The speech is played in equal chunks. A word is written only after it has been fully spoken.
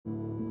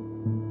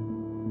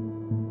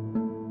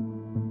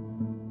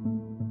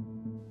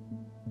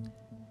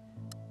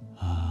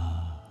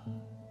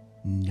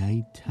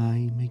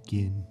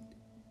begin.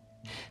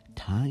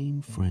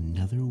 Time for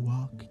another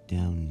walk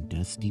down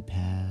dusty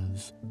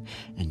paths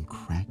and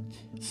cracked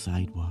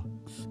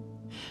sidewalks,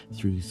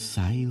 through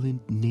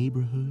silent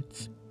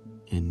neighborhoods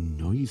and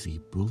noisy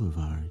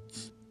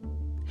boulevards.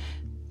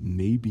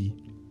 Maybe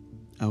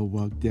I'll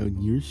walk down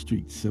your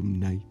street some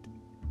night.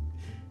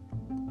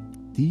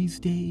 These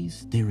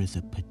days, there is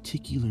a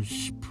particular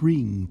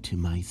spring to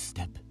my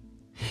step,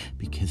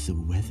 because the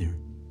weather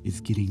is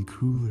getting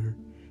cooler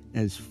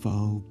as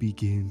fall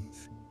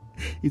begins.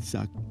 It's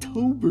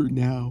October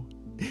now,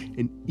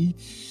 and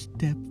each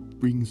step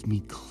brings me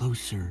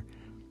closer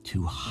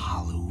to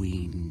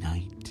Halloween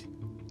night.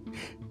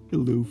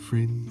 Hello,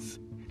 friends.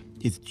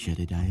 It's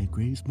Jedediah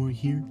Gravesmore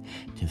here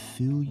to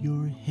fill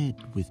your head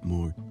with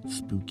more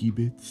spooky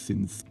bits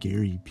and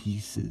scary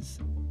pieces.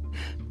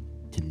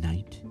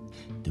 Tonight,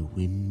 the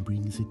wind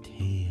brings a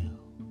tale.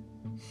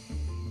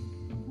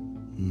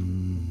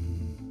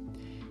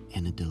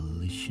 And a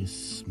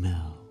delicious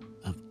smell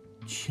of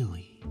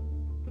chili.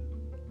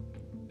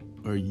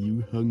 Are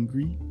you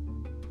hungry?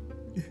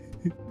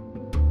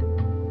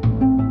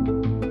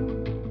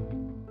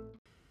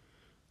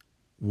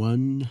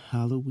 One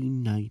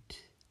Halloween night,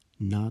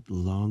 not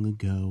long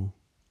ago,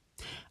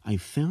 I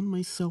found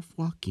myself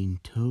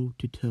walking toe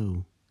to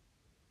toe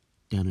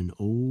down an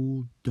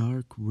old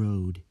dark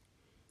road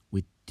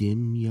with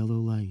dim yellow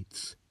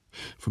lights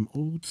from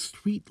old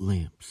street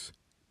lamps.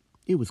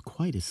 It was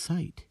quite a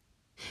sight.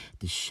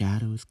 The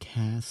shadows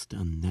cast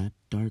on that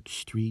dark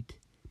street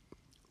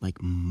like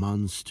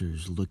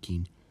monsters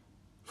looking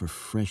for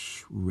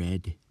fresh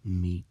red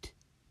meat.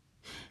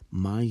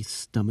 My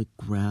stomach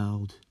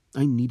growled.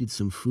 I needed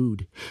some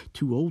food.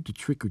 Too old to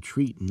trick or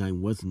treat, and I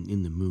wasn't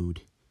in the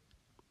mood.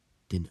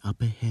 Then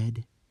up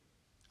ahead,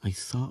 I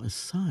saw a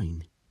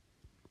sign.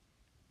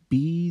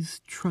 Bee's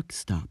Truck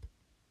Stop.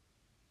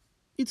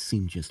 It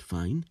seemed just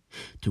fine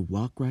to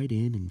walk right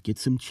in and get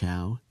some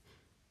chow.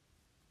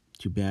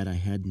 Too bad I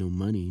had no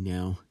money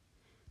now.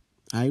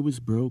 I was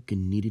broke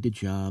and needed a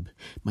job.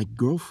 My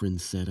girlfriend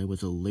said I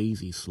was a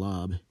lazy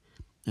slob.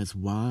 That's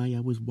why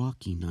I was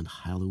walking on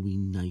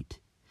Halloween night.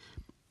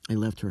 I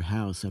left her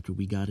house after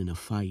we got in a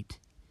fight.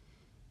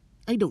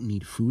 I don't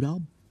need food,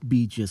 I'll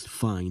be just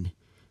fine,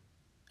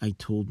 I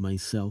told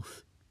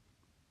myself.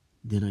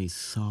 Then I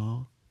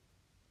saw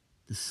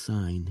the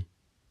sign.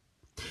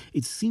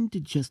 It seemed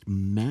to just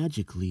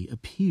magically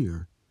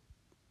appear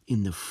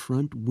in the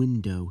front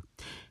window.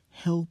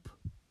 Help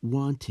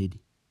wanted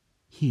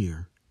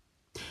here.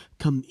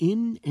 Come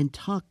in and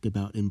talk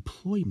about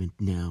employment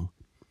now,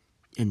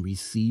 and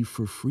receive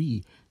for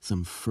free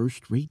some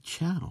first-rate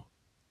chow.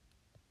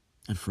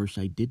 At first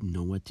I didn't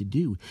know what to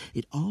do.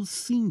 It all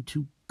seemed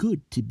too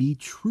good to be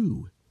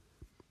true.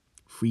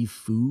 Free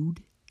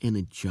food and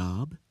a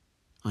job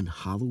on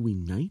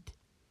Halloween night?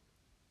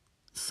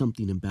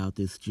 Something about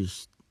this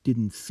just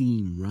didn't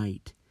seem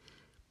right.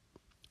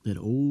 That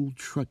old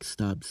truck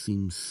stop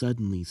seemed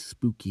suddenly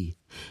spooky,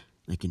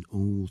 like an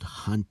old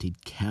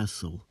haunted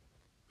castle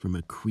from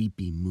a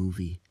creepy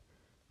movie.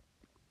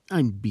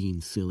 I'm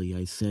being silly,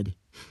 I said.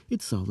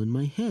 It's all in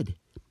my head.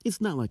 It's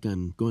not like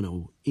I'm going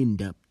to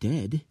end up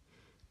dead.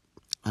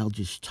 I'll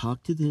just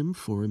talk to them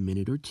for a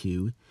minute or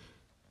two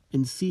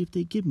and see if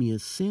they give me a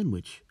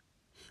sandwich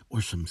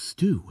or some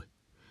stew.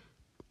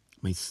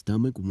 My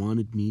stomach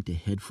wanted me to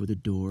head for the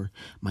door.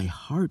 My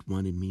heart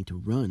wanted me to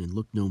run and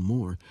look no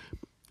more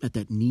at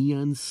that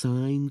neon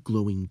sign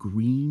glowing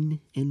green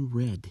and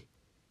red.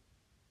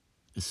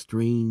 A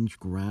strange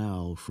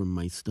growl from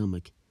my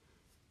stomach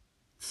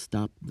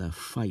stopped the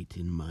fight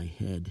in my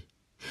head.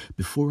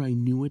 Before I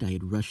knew it, I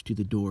had rushed to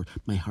the door,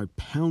 my heart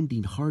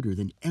pounding harder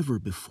than ever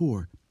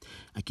before.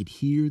 I could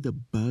hear the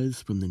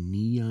buzz from the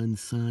neon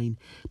sign,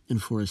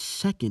 and for a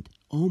second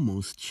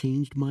almost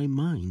changed my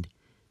mind.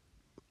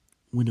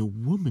 When a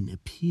woman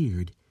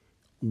appeared,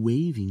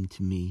 waving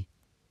to me.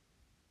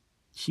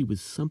 She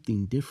was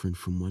something different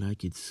from what I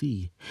could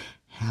see,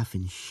 half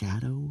in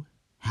shadow,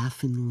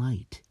 half in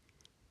light.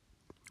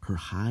 Her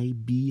high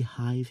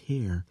beehive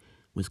hair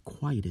was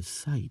quite a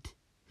sight.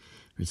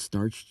 Her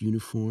starched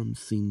uniform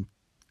seemed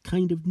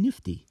kind of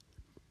nifty,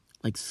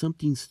 like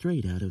something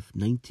straight out of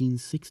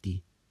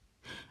 1960.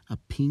 A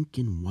pink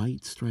and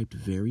white striped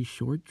very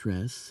short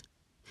dress.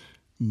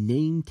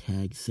 Name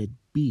tag said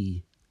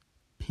B,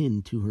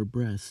 pinned to her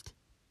breast.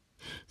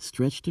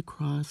 Stretched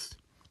across,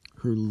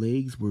 her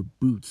legs were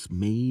boots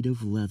made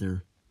of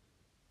leather.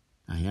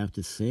 I have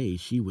to say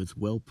she was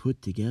well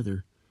put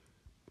together.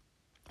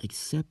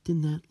 Except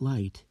in that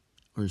light,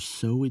 or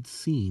so it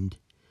seemed,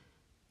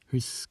 her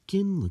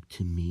skin looked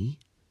to me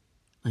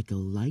like a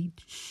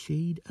light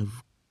shade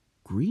of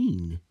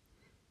green.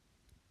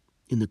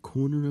 In the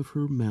corner of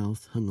her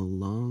mouth hung a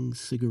long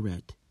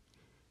cigarette.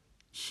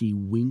 She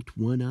winked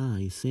one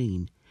eye,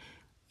 saying,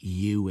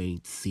 "You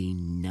ain't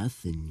seen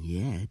nothing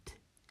yet.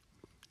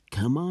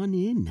 Come on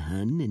in,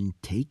 hun, and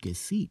take a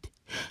seat.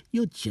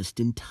 You're just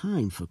in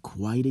time for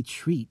quite a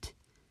treat."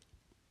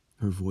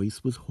 Her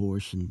voice was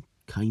hoarse and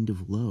kind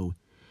of low.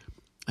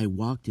 I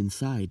walked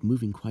inside,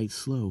 moving quite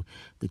slow.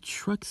 The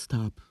truck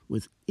stop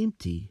was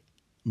empty,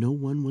 No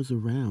one was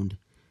around.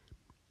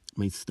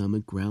 My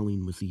stomach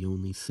growling was the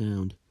only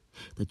sound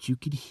that you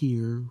could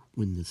hear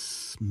when the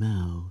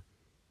smell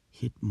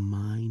hit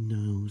my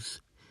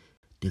nose.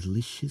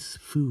 Delicious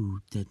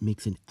food that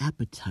makes an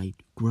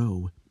appetite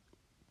grow.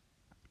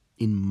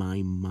 In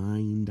my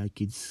mind, I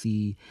could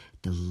see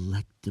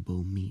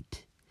delectable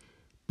meat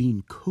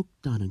being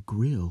cooked on a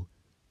grill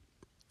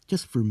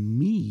just for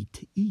me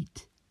to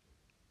eat.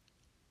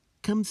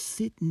 Come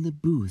sit in the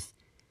booth.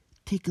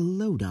 Take a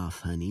load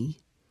off, honey.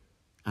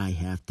 I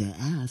have to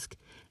ask,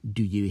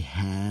 do you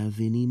have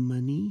any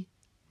money?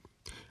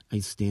 I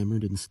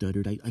stammered and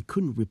stuttered. I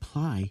couldn't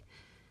reply.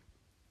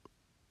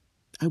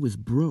 I was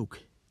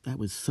broke. That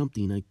was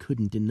something I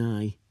couldn't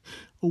deny.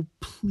 Oh,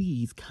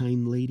 please,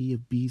 kind lady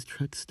of B's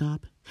truck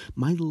stop.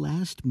 My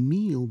last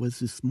meal was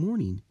this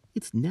morning.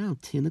 It's now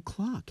 10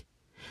 o'clock.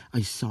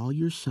 I saw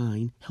your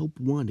sign, help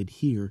wanted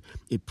here.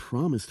 It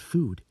promised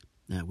food.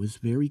 That was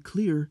very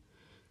clear.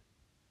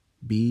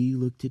 B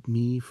looked at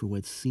me for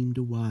what seemed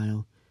a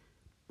while.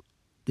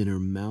 Then her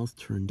mouth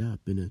turned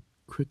up in a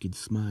crooked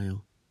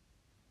smile.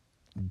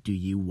 Do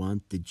you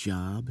want the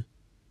job?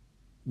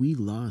 We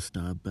lost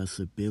our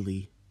busser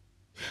Billy.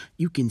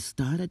 You can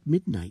start at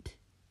midnight.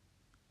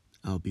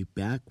 I'll be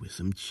back with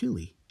some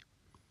chili.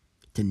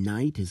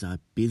 Tonight is our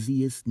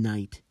busiest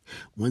night.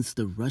 Once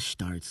the rush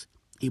starts,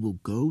 it will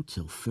go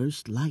till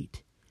first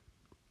light.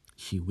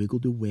 She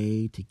wiggled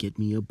away to get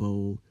me a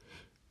bowl,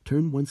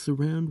 turned once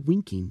around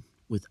winking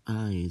with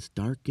eyes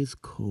dark as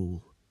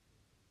coal.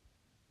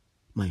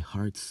 My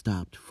heart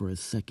stopped for a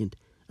second,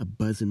 a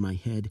buzz in my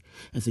head.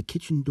 As the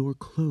kitchen door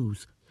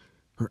closed,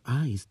 her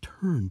eyes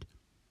turned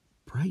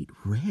bright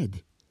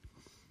red.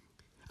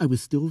 I was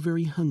still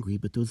very hungry,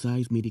 but those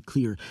eyes made it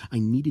clear I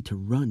needed to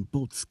run,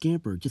 bolt,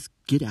 scamper, just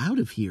get out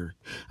of here.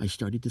 I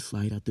started to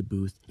slide out the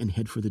booth and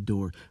head for the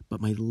door,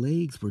 but my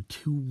legs were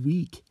too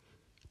weak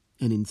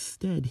and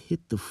instead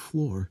hit the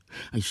floor.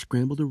 I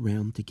scrambled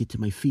around to get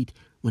to my feet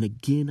when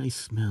again I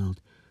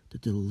smelled the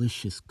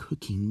delicious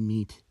cooking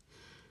meat.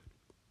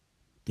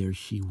 There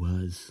she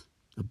was,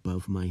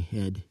 above my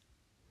head.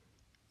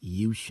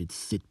 You should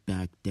sit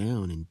back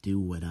down and do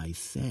what I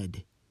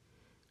said,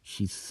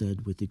 she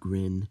said with a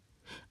grin.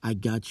 I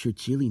got your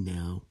chili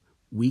now.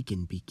 We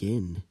can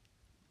begin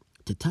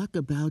to talk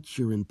about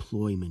your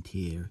employment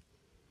here.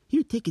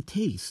 Here, take a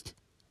taste.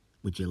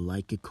 Would you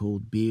like a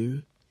cold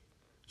beer?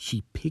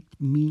 She picked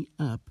me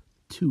up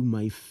to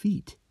my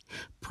feet,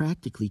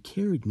 practically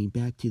carried me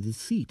back to the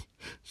seat.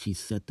 She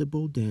set the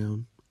bowl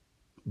down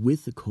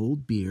with a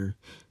cold beer,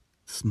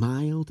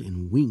 smiled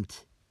and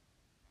winked,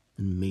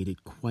 and made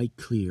it quite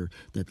clear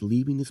that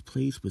leaving this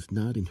place was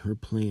not in her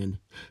plan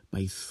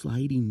by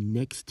sliding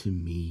next to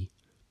me,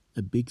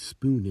 a big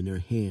spoon in her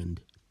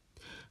hand.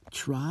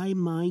 Try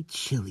my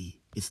chili.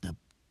 It's the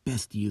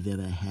best you've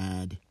ever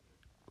had.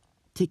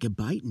 Take a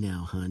bite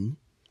now, hun,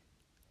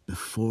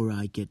 before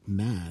I get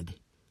mad.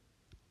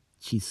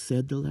 She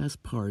said the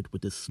last part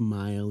with a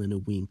smile and a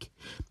wink.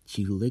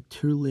 She licked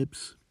her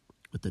lips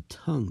with a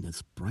tongue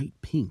that's bright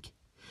pink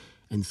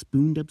and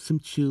spooned up some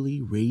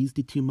chili, raised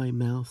it to my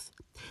mouth.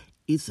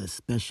 It's a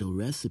special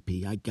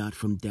recipe I got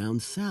from down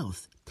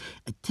south,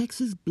 a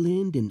Texas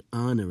blend in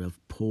honor of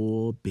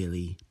poor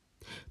Billy.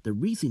 The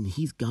reason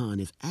he's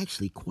gone is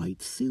actually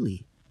quite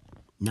silly.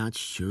 Not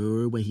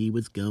sure where he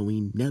was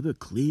going, never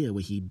clear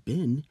where he'd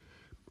been.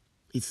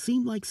 It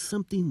seemed like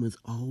something was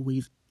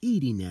always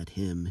eating at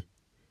him.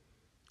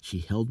 She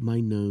held my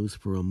nose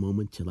for a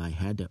moment till I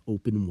had to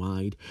open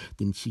wide.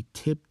 Then she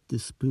tipped the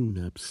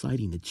spoon up,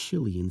 sliding the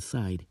chili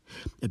inside.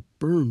 It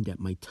burned at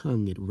my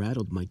tongue. It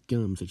rattled my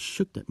gums. It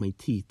shook at my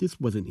teeth. This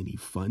wasn't any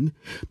fun.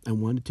 I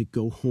wanted to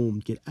go home,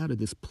 get out of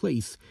this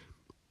place,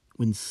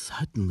 when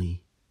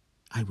suddenly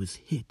I was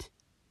hit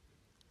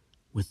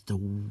with the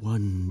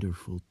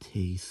wonderful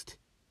taste.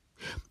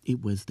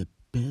 It was the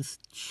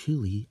best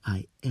chili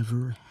I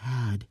ever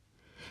had.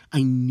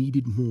 I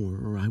needed more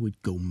or I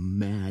would go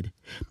mad.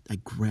 I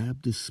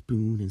grabbed the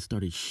spoon and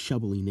started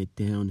shoveling it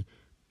down.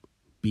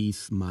 B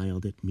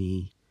smiled at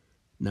me,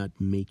 not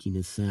making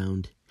a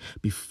sound.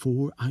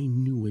 Before I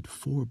knew it,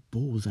 4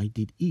 bowls I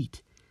did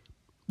eat.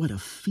 What a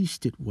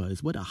feast it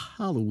was. What a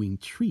Halloween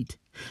treat.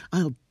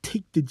 I'll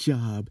take the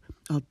job.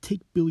 I'll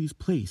take Billy's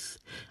place,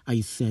 I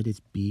said as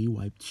B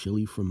wiped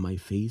chili from my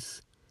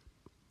face.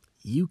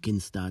 You can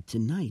start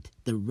tonight.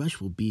 The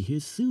rush will be here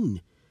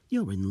soon.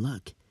 You're in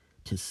luck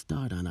to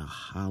start on a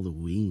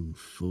Halloween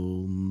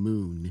full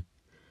moon.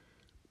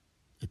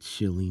 A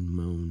chilling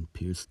moan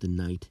pierced the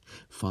night,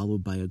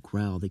 followed by a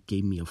growl that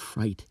gave me a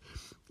fright.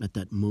 At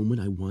that moment,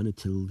 I wanted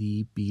to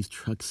leave B's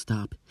truck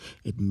stop.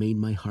 It made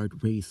my heart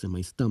race and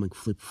my stomach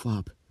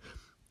flip-flop.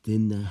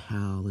 Then the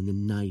howl in the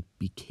night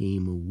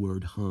became a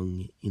word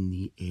hung in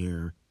the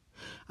air.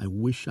 I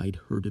wish I'd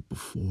heard it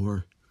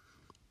before.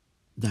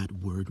 That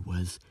word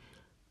was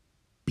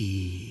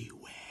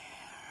beware.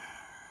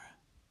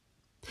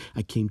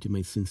 I came to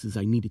my senses.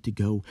 I needed to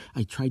go.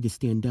 I tried to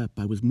stand up.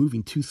 I was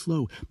moving too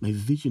slow. My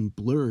vision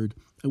blurred.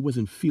 I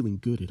wasn't feeling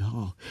good at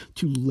all.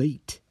 Too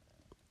late,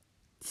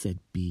 said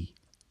B.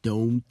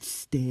 Don't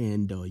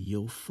stand or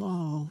you'll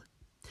fall.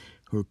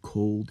 Her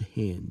cold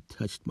hand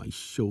touched my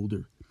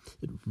shoulder.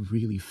 It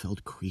really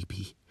felt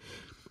creepy.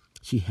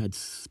 She had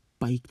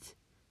spiked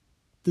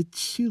the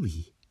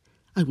chili.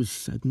 I was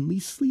suddenly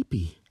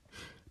sleepy.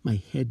 My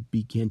head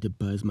began to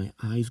buzz. My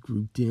eyes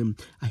grew dim.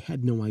 I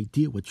had no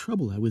idea what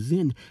trouble I was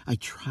in. I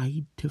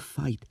tried to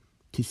fight,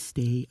 to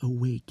stay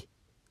awake.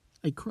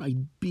 I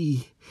cried,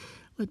 "Bee,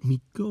 let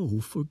me go,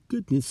 for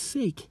goodness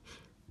sake."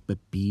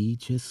 But Bee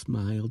just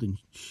smiled and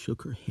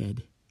shook her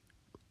head.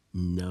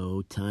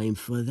 "No time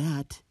for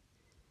that.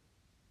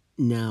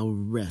 Now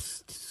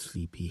rest,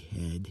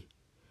 sleepyhead.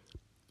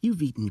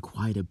 You've eaten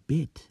quite a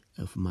bit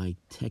of my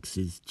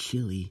Texas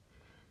chili.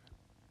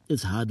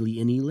 There's hardly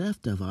any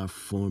left of our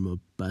former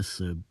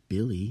busser,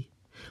 Billy.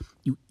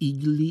 You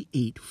eagerly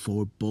ate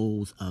 4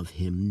 bowls of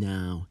him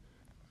now.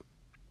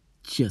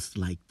 Just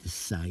like the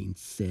sign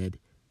said,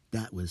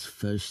 that was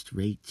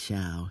first-rate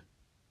chow.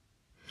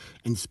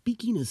 And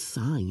speaking of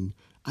sign,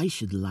 I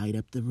should light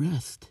up the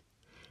rest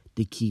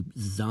to keep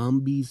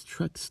Zombie's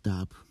truck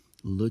stop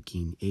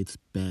looking its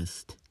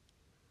best."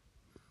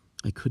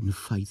 I couldn't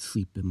fight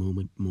sleep a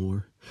moment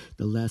more.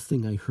 The last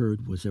thing I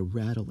heard was a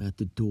rattle at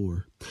the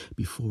door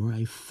before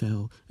I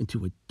fell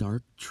into a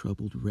dark,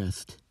 troubled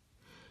rest.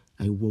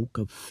 I woke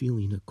up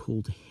feeling a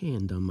cold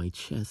hand on my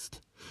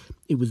chest.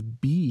 It was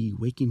Bee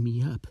waking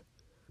me up.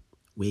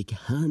 "Wake,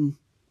 hun.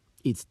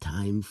 It's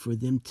time for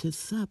them to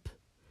sup.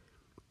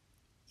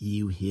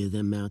 You hear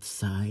them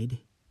outside?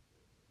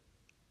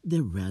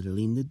 They're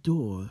rattling the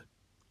door.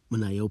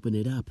 When I open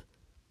it up,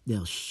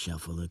 they'll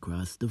shuffle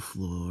across the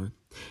floor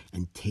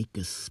and take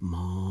a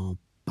small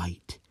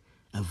bite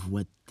of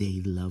what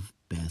they love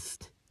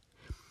best.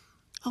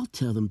 I'll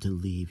tell them to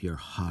leave your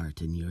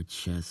heart in your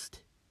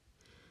chest."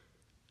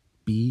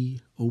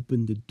 Bee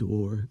opened the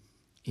door,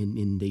 and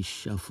in they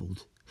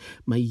shuffled.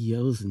 My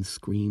yells and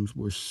screams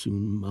were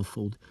soon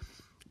muffled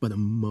by the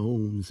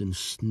moans and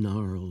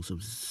snarls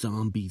of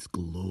zombies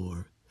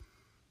galore.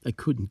 I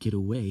couldn't get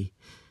away.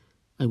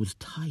 I was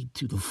tied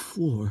to the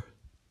floor.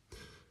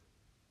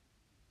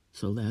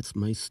 So that's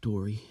my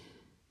story.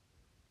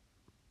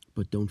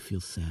 But don't feel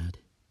sad.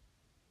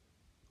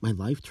 My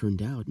life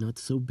turned out not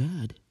so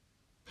bad.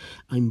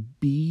 I'm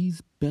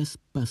Bee's best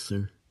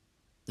busser,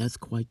 that's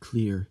quite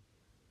clear.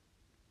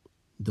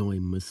 Though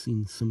I'm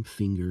missing some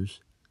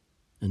fingers,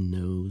 a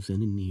nose,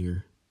 and an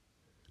ear.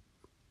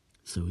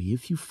 So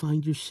if you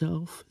find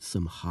yourself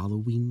some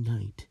Halloween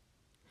night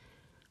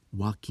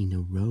walking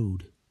a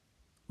road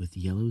with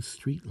yellow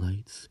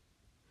streetlights,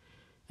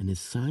 and a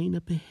sign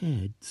up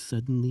ahead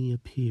suddenly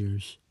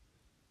appears,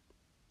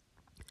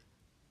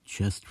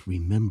 just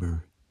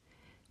remember,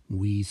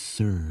 we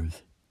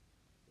serve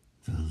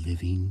the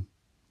living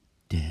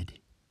dead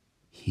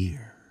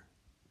here.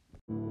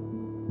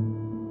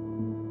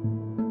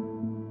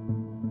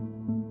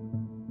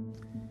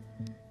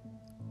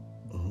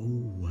 Oh,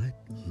 what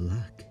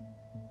luck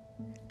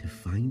to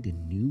find a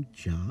new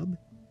job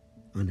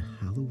on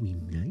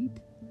Halloween night.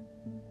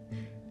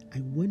 I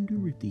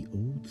wonder if the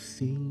old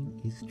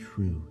saying is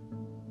true.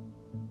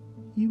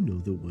 You know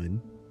the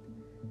one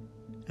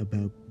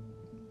about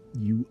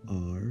you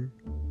are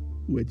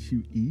what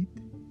you eat.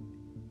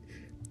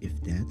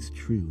 If that's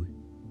true,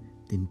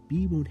 then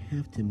Bee won't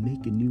have to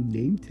make a new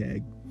name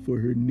tag for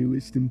her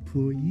newest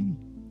employee.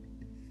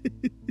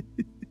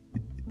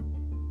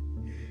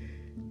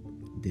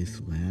 This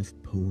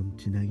last poem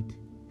tonight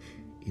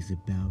is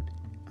about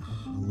a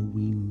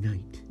Halloween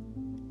night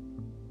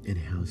and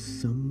how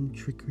some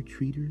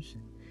trick-or-treaters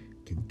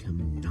can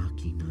come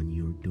knocking on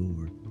your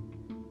door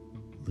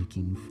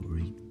looking for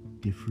a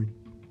different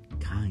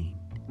kind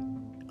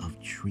of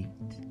treat.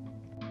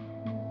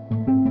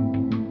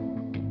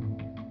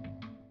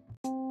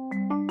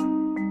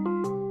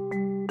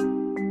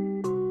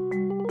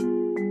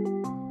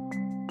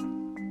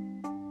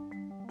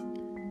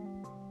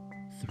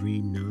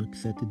 Three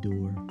knocks at the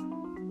door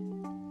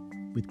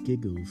with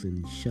giggles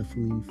and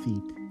shuffling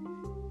feet.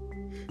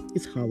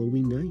 It's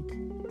Halloween night.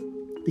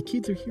 The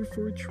kids are here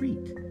for a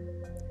treat.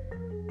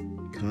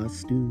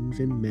 Costumes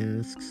and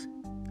masks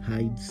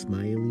hide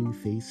smiling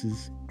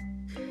faces.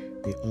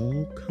 They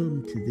all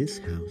come to this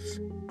house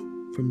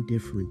from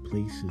different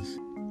places,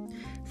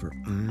 for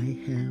I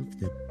have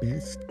the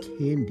best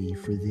candy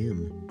for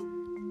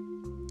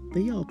them.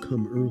 They all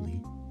come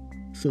early,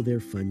 so their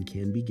fun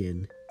can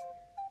begin.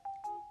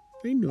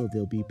 I know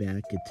they'll be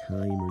back a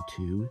time or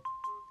two.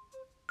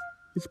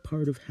 It's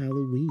part of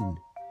Halloween.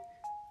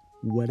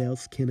 What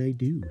else can I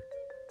do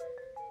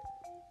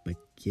but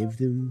give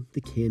them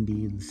the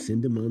candy and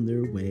send them on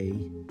their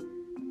way?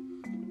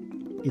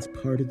 It's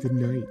part of the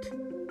night.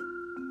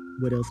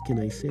 What else can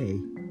I say?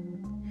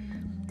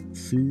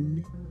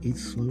 Soon it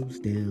slows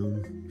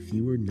down,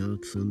 fewer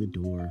knocks on the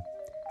door.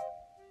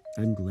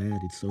 I'm glad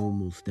it's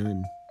almost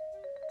done,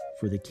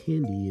 for the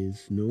candy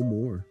is no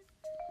more.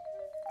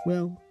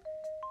 Well,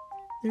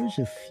 there's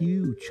a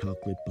few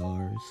chocolate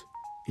bars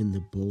in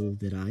the bowl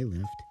that I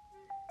left,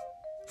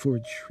 for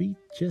a treat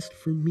just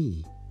for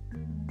me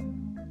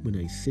when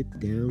I sit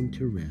down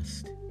to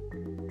rest.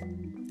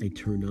 I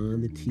turn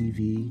on the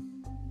TV.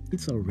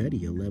 It's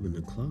already 11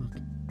 o'clock.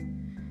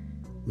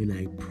 When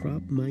I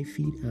prop my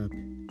feet up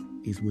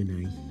is when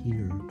I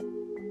hear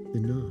the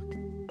knock.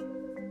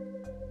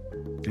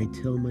 I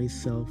tell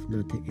myself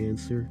not to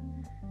answer.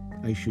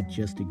 I should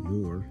just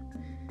ignore.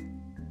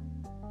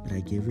 But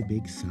I give a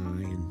big sigh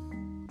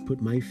and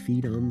put my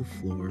feet on the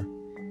floor.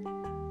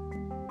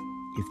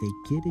 If they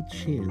get a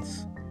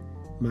chance,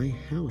 my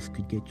house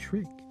could get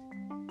tricked,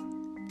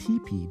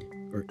 teepeed,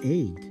 or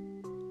egged.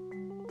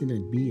 Then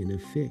I'd be in a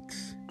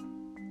fix.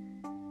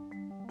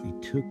 I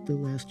took the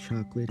last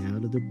chocolate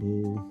out of the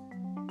bowl.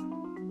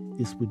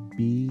 This would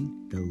be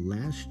the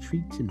last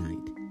treat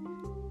tonight.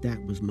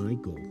 That was my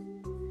goal.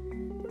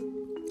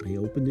 I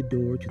opened the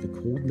door to the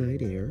cold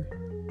night air,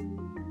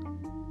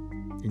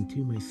 and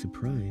to my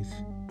surprise,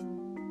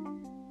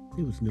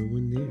 there was no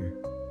one there.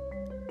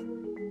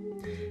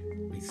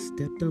 I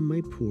stepped on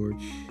my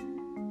porch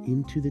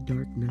into the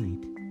dark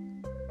night.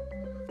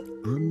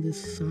 On the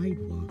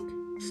sidewalk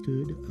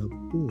stood a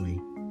boy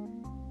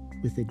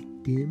with a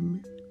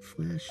dim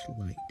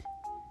flashlight.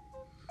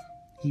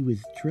 He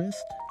was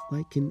dressed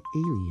like an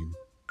alien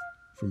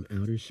from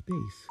outer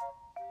space.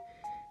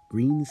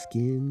 Green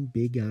skin,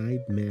 big-eyed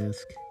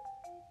mask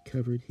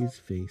covered his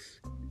face.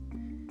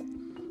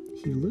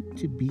 He looked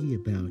to be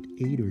about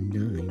 8 or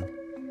 9.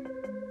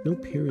 No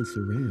parents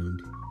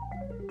around.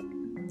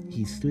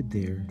 He stood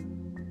there,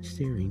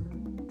 staring,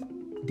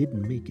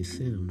 didn't make a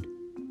sound.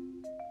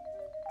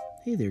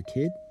 "Hey there,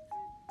 kid.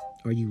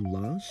 Are you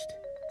lost?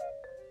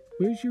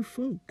 Where's your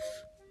folks?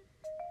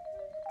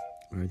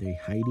 Are they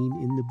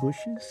hiding in the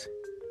bushes?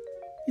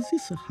 Is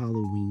this a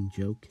Halloween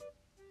joke?"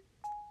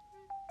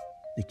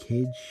 The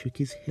kid shook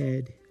his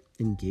head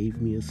and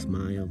gave me a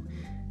smile.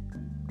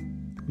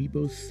 We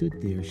both stood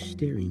there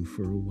staring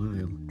for a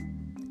while.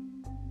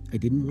 I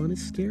didn't want to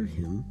scare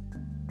him,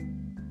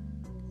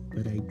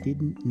 but I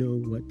didn't know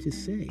what to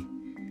say.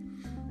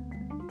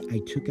 I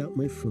took out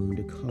my phone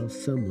to call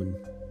someone,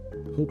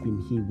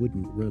 hoping he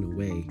wouldn't run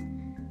away.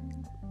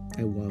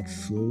 I walked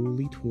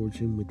slowly towards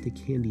him with the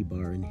candy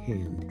bar in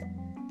hand.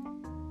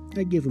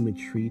 I'd give him a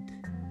treat,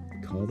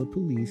 call the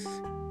police.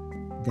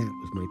 That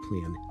was my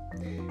plan.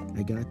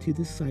 I got to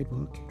the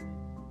sidewalk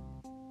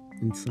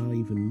and saw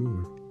even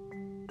more.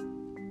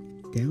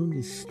 Down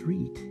the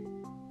street,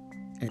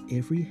 at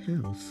every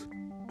house,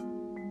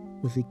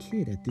 was a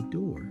kid at the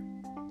door.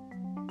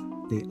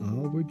 They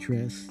all were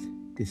dressed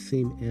the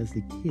same as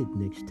the kid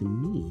next to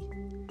me.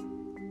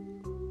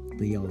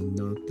 They all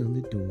knocked on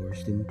the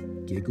doors,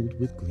 then giggled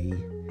with glee,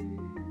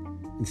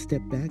 and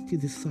stepped back to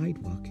the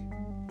sidewalk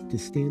to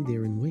stand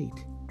there and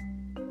wait.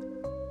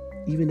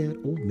 Even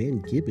at Old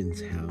Man Gibbons'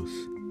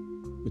 house,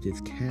 with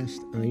its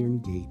cast iron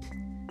gate.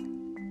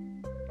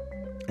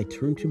 I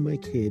turned to my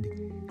kid,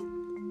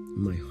 and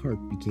my heart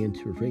began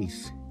to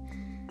race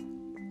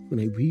when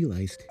I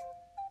realized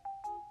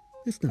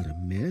that's not a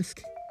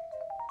mask,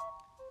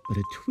 but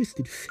a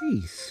twisted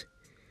face.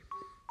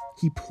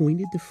 He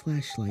pointed the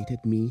flashlight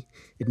at me.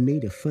 It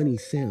made a funny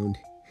sound,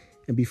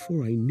 and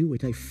before I knew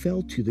it, I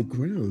fell to the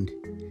ground.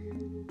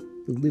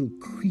 The little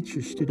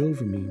creature stood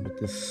over me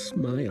with a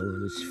smile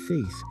on his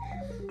face,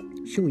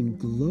 showing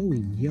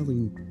glowing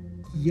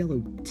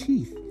yellow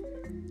teeth,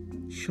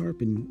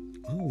 sharp and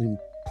all in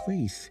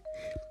place.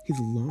 His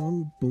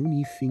long,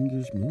 bony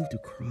fingers moved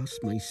across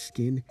my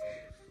skin.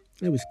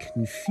 I was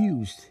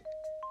confused,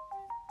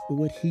 but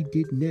what he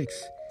did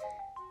next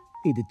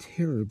made the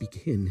terror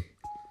begin.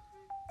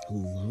 A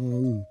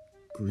long,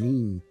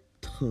 green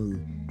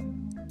tongue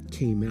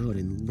came out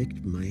and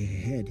licked my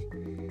head.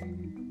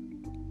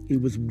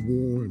 It was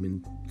warm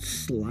and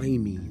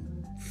slimy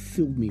and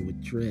filled me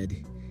with dread.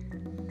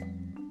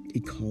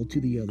 It called to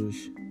the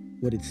others.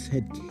 What it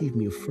said gave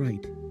me a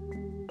fright.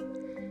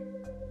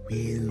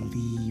 "We'll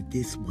leave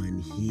this one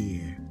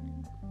here.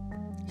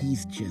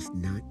 He's just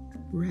not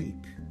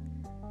ripe."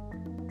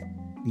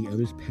 The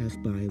others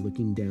passed by,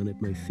 looking down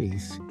at my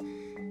face.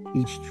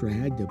 Each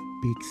dragged a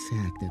big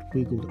sack that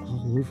wiggled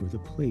all over the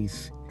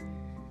place.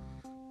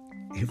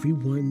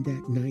 Everyone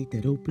that night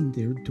that opened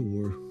their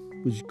door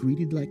was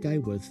greeted like I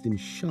was, then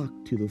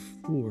shocked to the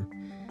floor.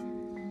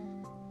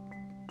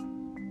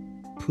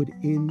 Put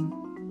in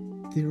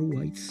their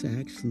white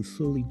sacks and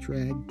slowly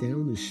dragged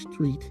down the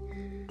street.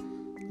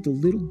 The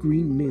little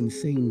green men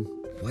saying,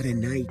 "What a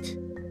night,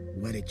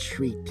 what a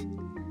treat."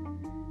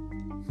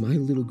 My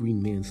little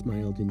green man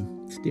smiled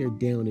and stared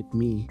down at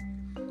me,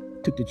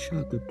 took the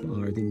chocolate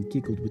bar, then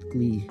giggled with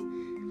glee.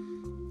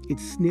 It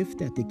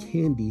sniffed at the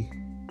candy,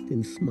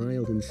 then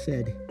smiled and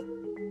said,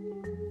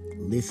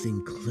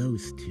 "Listen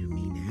close to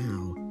me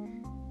now.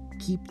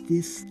 Keep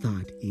this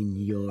thought in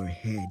your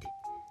head.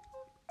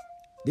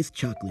 This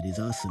chocolate is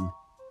awesome,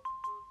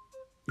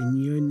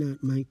 and you're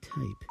not my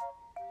type.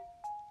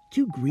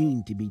 Too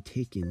green to be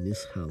taken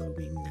this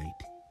Halloween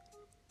night.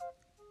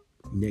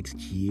 Next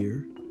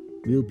year,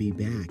 we'll be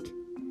back.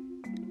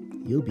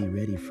 You'll be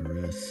ready for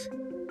us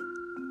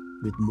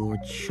with more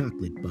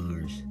chocolate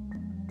bars.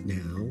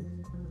 Now,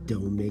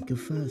 don't make a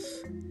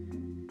fuss.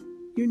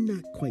 You're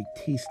not quite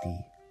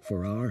tasty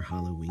for our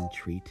Halloween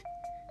treat.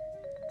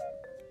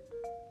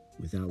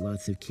 Without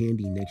lots of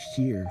candy next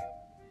year,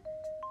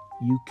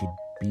 you could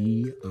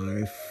be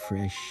our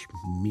fresh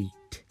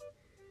meat.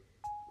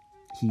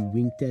 He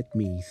winked at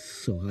me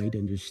so I'd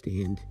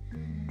understand.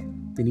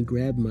 Then he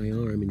grabbed my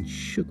arm and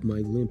shook my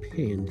limp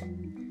hand.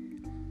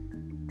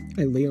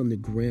 I lay on the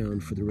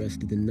ground for the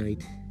rest of the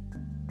night,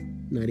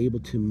 not able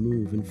to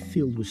move and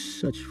filled with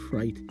such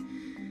fright.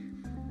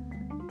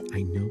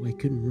 I know I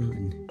can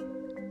run,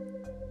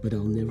 but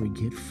I'll never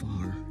get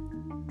far.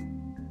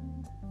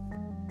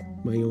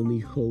 My only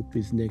hope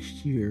is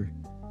next year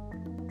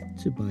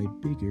to buy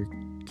bigger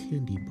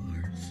candy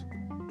bars.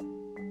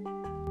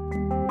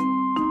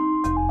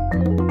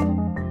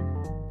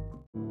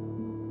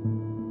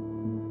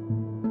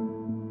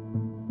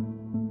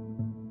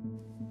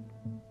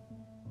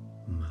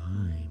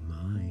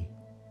 My.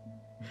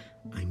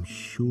 I'm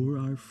sure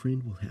our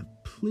friend will have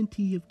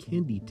plenty of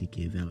candy to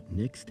give out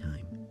next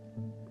time.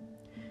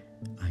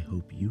 I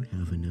hope you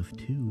have enough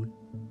too.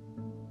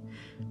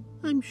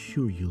 I'm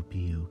sure you'll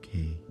be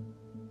okay.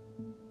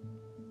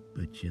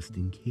 But just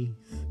in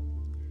case,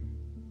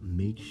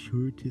 make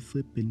sure to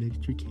slip an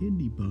extra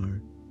candy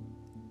bar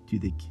to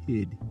the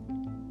kid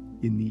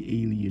in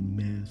the alien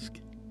mask.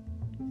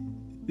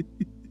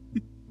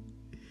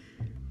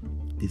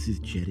 This is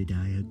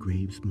Jedediah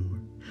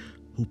Gravesmore,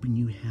 hoping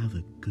you have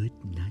a good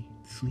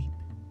night's sleep.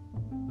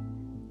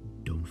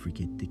 Don't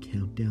forget to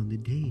count down the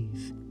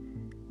days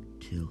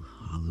till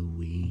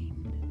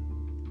Halloween.